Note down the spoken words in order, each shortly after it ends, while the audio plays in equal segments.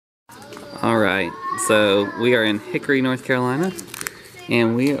Alright, so we are in Hickory, North Carolina,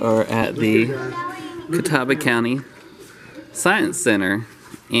 and we are at the Catawba County Science Center,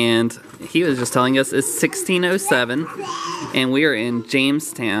 and he was just telling us it's 1607, and we are in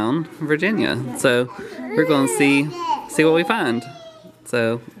Jamestown, Virginia. So we're going to see what we find.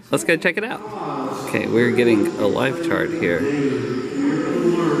 So let's go check it out. Okay, we're getting a life chart here.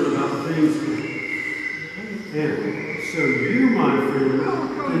 So you, my friend,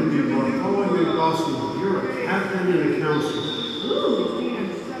 can be Bartholomew Boston. You're a captain and a counselor.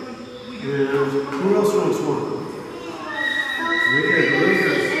 And who else wants one? Okay,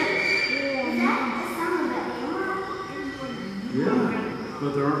 yeah,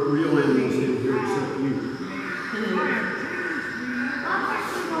 but there aren't real animals in here except you.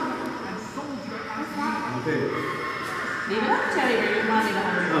 Okay. Maybe I'll tell you where you want me to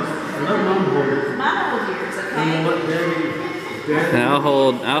hold it. Let Mom hold it. Mom hold yours, okay? And we'll let Daddy.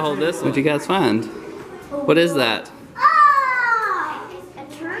 I'll hold this. What'd you guys find? What is that? Oh, it's a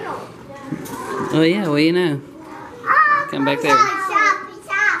turtle. Oh yeah, what do you know? Come back there.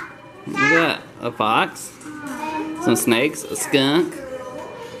 Look at that. A fox. Some snakes. A skunk.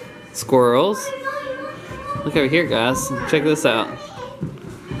 Squirrels. Look over here, guys. Check this out.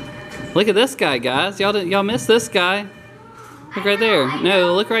 Look at this guy, guys. Y'all missed this guy. Look right there.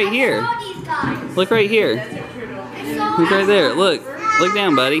 No, look right here. Look right here. Look right there. Look. Look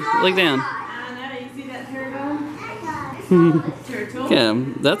down, buddy. Look down. Yeah,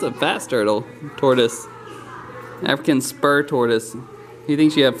 that's a fast turtle. Tortoise. African spur tortoise. He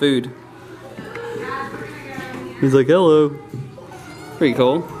thinks you have food. He's like, hello. Pretty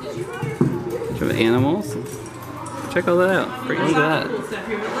cool. Bunch of animals. Check all that out. Look at that.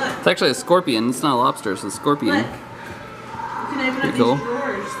 It's actually a scorpion. It's not a lobster. It's a scorpion. Pretty cool.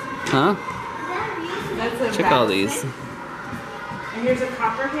 Huh? Check all these. And here's a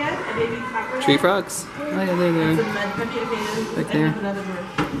copperhead, a baby copperhead. Tree frogs. Oh yeah, there. Back there.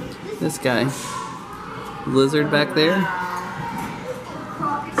 This guy. Lizard back there.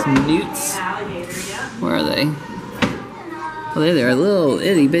 Some newts. Where are they? Oh, there are little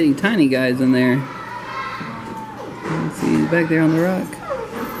itty bitty tiny guys in there. Let's see, he's back there on the rock.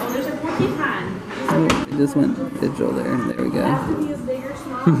 Oh, there's a porcupine. Oh, it just went digital there. There we go.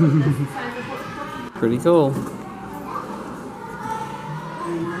 Pretty cool.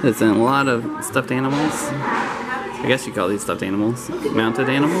 There's a lot of stuffed animals. I guess you call these stuffed animals. Mounted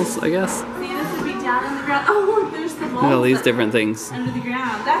animals, I guess. See, this would be down on the ground. Oh, look, there's the moles. Look at all these different things. Under the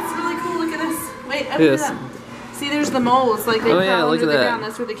ground. That's really cool. Look at this. Wait, open Yes. it up. See, there's the moles. Like they Oh, yeah, crawl look under at the that. ground.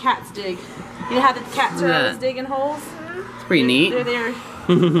 That's where the cats dig. You know how the cats are Look at always that. digging holes? It's pretty neat. They're there.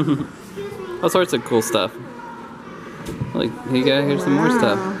 All sorts of cool stuff. Like, here you go, here's some more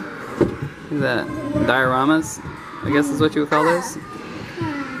stuff. Look at that. Dioramas, I guess is what you would call those.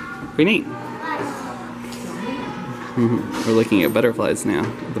 Pretty neat. We're looking at butterflies now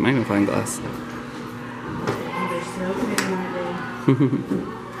with the magnifying glass. They're so pretty, aren't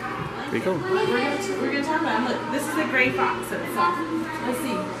Pretty cool. they? We're gonna talk about them. Look, this is a gray fox. Let's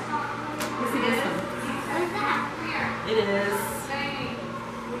see. Let's see this one. It is.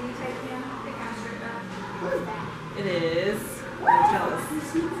 It is. Tell us.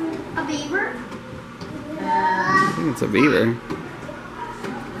 A beaver? I think it's a beaver.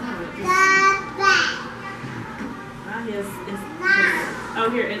 Oh,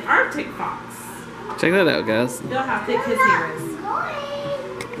 here, an Arctic fox. Check that out, guys. Feel how thick his hair is.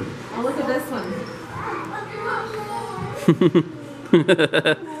 Oh, look at this one.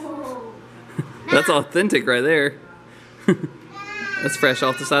 That's authentic right there. That's fresh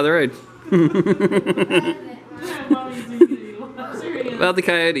off the side of the road. About the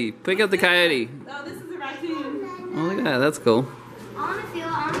coyote. Pick up the coyote. Oh, this is a raccoon. Oh, look at that. That's cool. I want to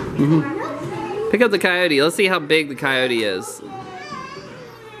feel Pick up the coyote. Let's see how big the coyote is.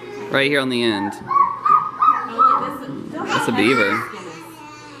 Right here on the end. Oh, look, That's a beaver.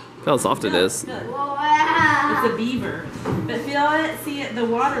 Look how soft it is. It's a beaver. But feel it, see it, the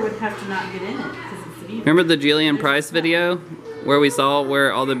water would have to not get in it because it's a beaver. Remember the Jillian Price video where we saw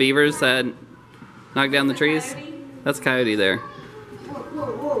where all the beavers had knocked down the trees? That's coyote there.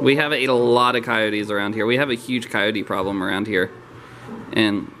 We have ate a lot of coyotes around here. We have a huge coyote problem around here.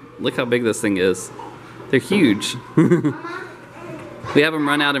 And look how big this thing is. They're huge. We have them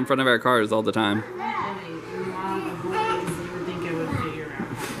run out in front of our cars all the time.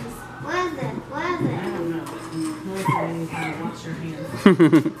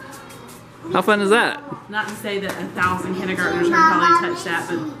 How fun is that? Not to say that 1,000 kindergartners have probably touched that,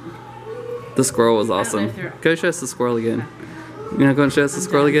 but The squirrel was awesome. Go show us the squirrel again. You're not going to show us the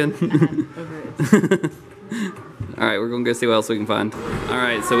squirrel again? Alright, we're gonna go see what else we can find.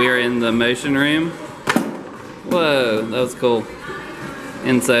 Alright, so we are in the motion room. Whoa, that was cool.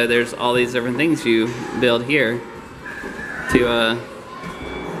 And so there's all these different things you build here to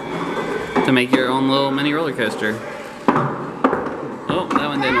make your own little mini roller coaster. Oh, that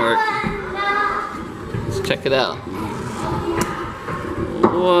one didn't work. Let's check it out.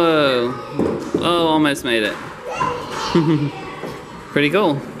 Whoa. Oh, almost made it. Pretty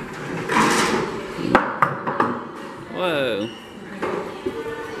cool. Whoa.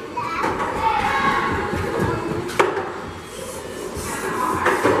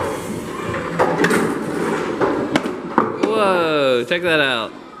 Whoa, check that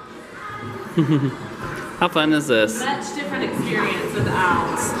out. How fun is this? Much different experience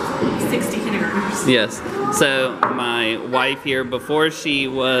without 60 kindergartners. Yes. So my wife here, before she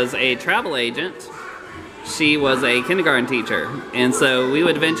was a travel agent, she was a kindergarten teacher. And so we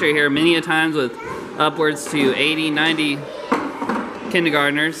would venture here many a times with upwards to 80, 90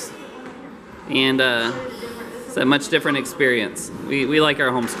 kindergartners. And it's a much different experience. We like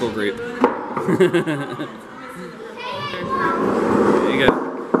our homeschool group. There you go.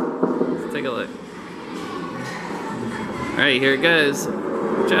 Let's take a look. Alright, here it goes.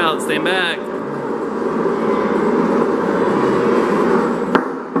 Watch out, stand back.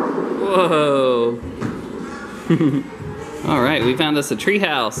 Whoa. Alright, we found us a tree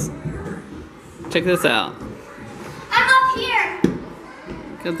house. Check this out. I'm up here.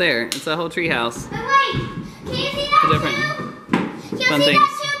 Look up there. It's a whole tree house. But wait, can you see that Different too? Can you fun see things.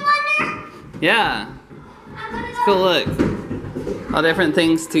 that tube under? Yeah. I'm gonna It's cool, look. All different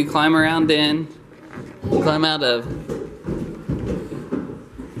things to climb around in. Climb out of.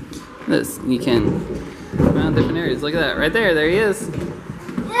 This, you can climb out different areas. Look at that. Right there. There he is.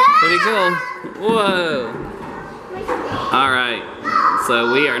 Pretty cool. Whoa. Alright.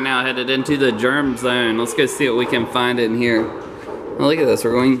 So we are now headed into the germ zone. Let's go see what we can find in here. Oh, look at this.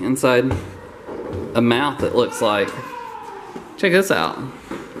 We're going inside a mouth, it looks like. Check this out.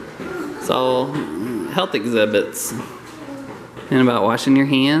 It's all health exhibits. And about washing your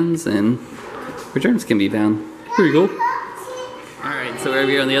hands and where germs can be found. Pretty cool. Alright, so we're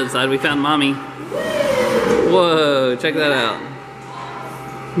over here on the other side. We found Mommy. Whoa, check that out.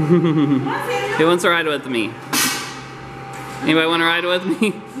 Who wants to ride with me? Anybody want to ride with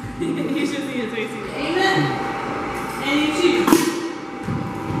me? You should see it, Tracy. Amen. And you choose.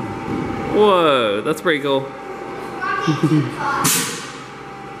 Whoa, that's pretty cool.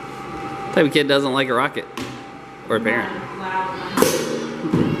 Type of kid doesn't like a rocket. Or a parent.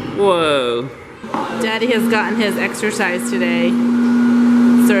 Whoa. Daddy has gotten his exercise today.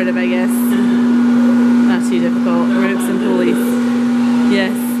 Sort of, I guess. Not too difficult. Ropes and pulleys.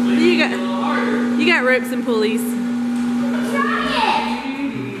 Yes. You got ropes and pulleys.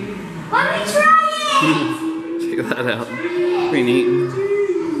 Let me try it! Check that out. Pretty neat.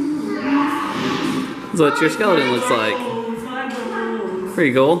 That's what your skeleton looks like.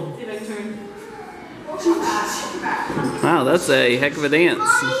 Pretty cool. Wow, that's a heck of a dance.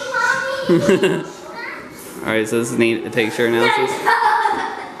 Alright, so this is neat. It takes your analysis.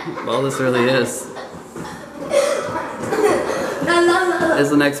 Well, this really is.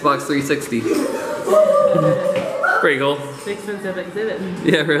 It's an Xbox 360. Pretty cool. Expensive exhibit.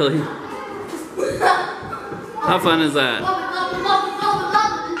 Yeah, really. How fun is that?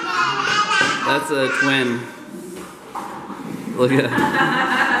 That's a twin. Look at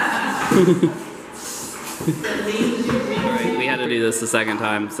that. Alright, we had to do this the second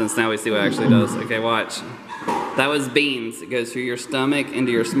time since now we see what it actually does. Okay, watch. That was beans. It goes through your stomach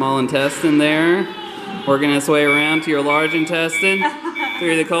into your small intestine there, working its way around to your large intestine,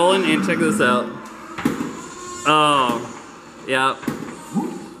 through the colon, and check this out. Oh, yep.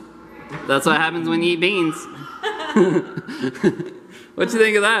 That's what happens when you eat beans. What you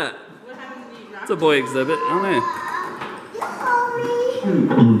think of that? It's a boy exhibit. I don't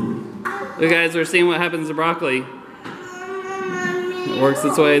know. Look, guys, we're seeing what happens to broccoli. It works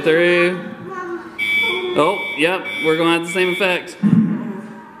its way through. Oh, yep, we're going to have the same effect.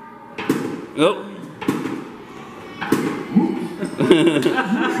 Oh.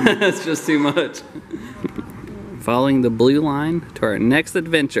 That's just too much. Following the blue line to our next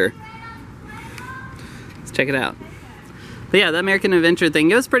adventure. Let's check it out. But yeah, the American Adventure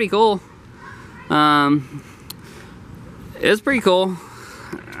thing, it was pretty cool. It was pretty cool.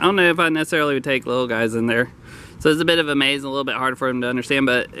 I don't know if I necessarily would take little guys in there. So it's a bit of a maze, a little bit hard for them to understand,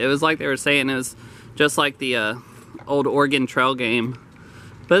 but it was like they were saying, it was just like the old Oregon Trail game.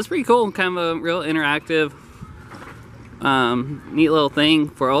 But it's pretty cool, kind of a real interactive, neat little thing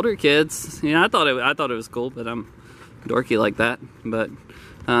for older kids. You know, I thought it was cool, but I'm dorky like that. But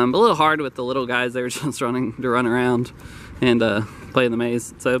A little hard with the little guys. They were just running to run around and play in the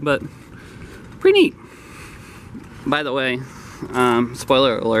maze. So, but pretty neat. By the way,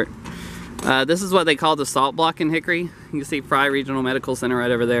 spoiler alert. This is what they call the SALT block in Hickory. You can see Fry Regional Medical Center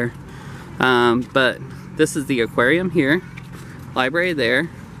right over there. But this is the aquarium here, library there,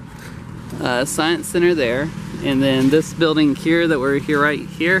 science center there, and then this building here that we're here right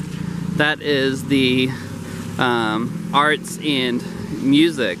here, that is the arts and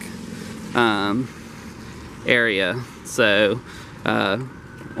music area. So a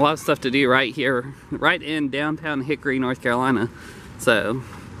lot of stuff to do right here, right in downtown Hickory, North Carolina. So,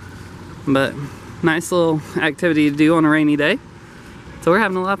 but nice little activity to do on a rainy day. So we're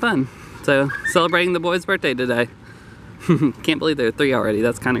having a lot of fun. So celebrating the boy's birthday today. Can't believe they're 3 already.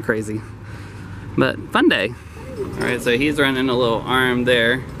 That's kind of crazy. But fun day. Alright, so he's running a little arm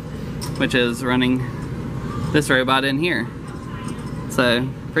there, which is running this robot in here. So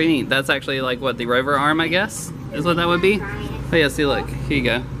pretty neat. That's actually like what, the rover arm, I guess, is what that would be. Oh yeah, see, look, here you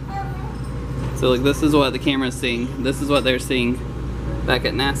go. So look, this is what the camera's seeing. This is what they're seeing back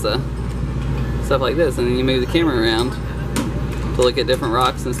at NASA. Stuff like this, and then you move the camera around to look at different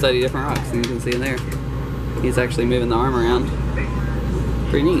rocks and study different rocks, and you can see in there. He's actually moving the arm around.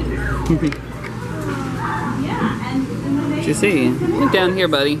 Pretty neat. What you see? Look down here,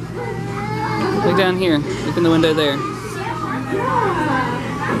 buddy. Look down here. Look in the window there.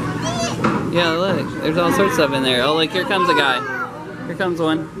 Yeah, look. There's all sorts of stuff in there. Oh, look, here comes a guy. Here comes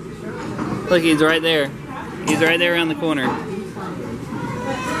one. Look, he's right there. He's right there around the corner.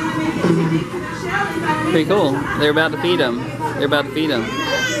 Pretty cool. They're about to feed him. They're about to feed him.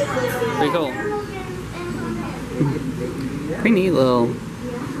 Pretty cool. Pretty neat little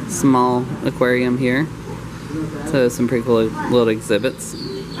small aquarium here. So some pretty cool little exhibits.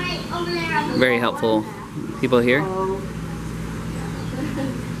 Very helpful people here.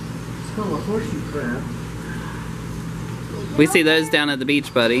 We see those down at the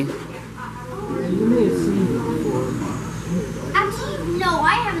beach, buddy. Actually, no,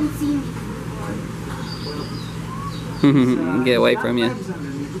 I haven't seen it. Get away from you. It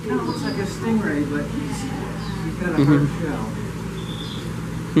kind of looks like a stingray, but he's got a hard shell.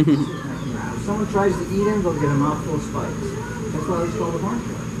 If someone tries to eat him, they'll get a mouthful of spikes. That's why he's called a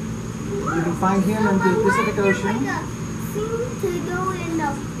hornbill. You can find him in the Pacific Ocean. Like a thing to go in the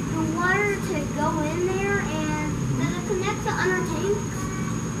water to go in there, and does it connect to under tanks?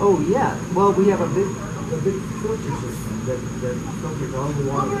 Oh yeah. Well, we have a big filter system that filters all the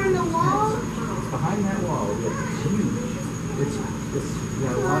water. Over in the wall? It's behind that wall. It's huge. It's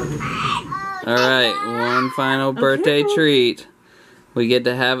got a lot of different. Alright, one final birthday treat. We get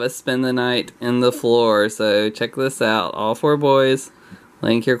to have us spend the night in the floor. So check this out. All 4 boys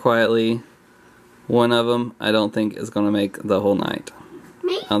laying here quietly. One of them I don't think is going to make the whole night.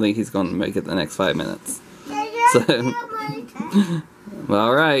 Me? I don't think he's going to make it the next 5 minutes. So,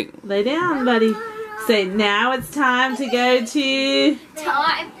 alright. Lay down, buddy. Say, now it's time to go to...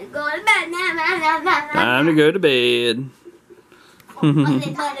 Time to go to bed. Time to go to bed. Go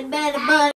to bed.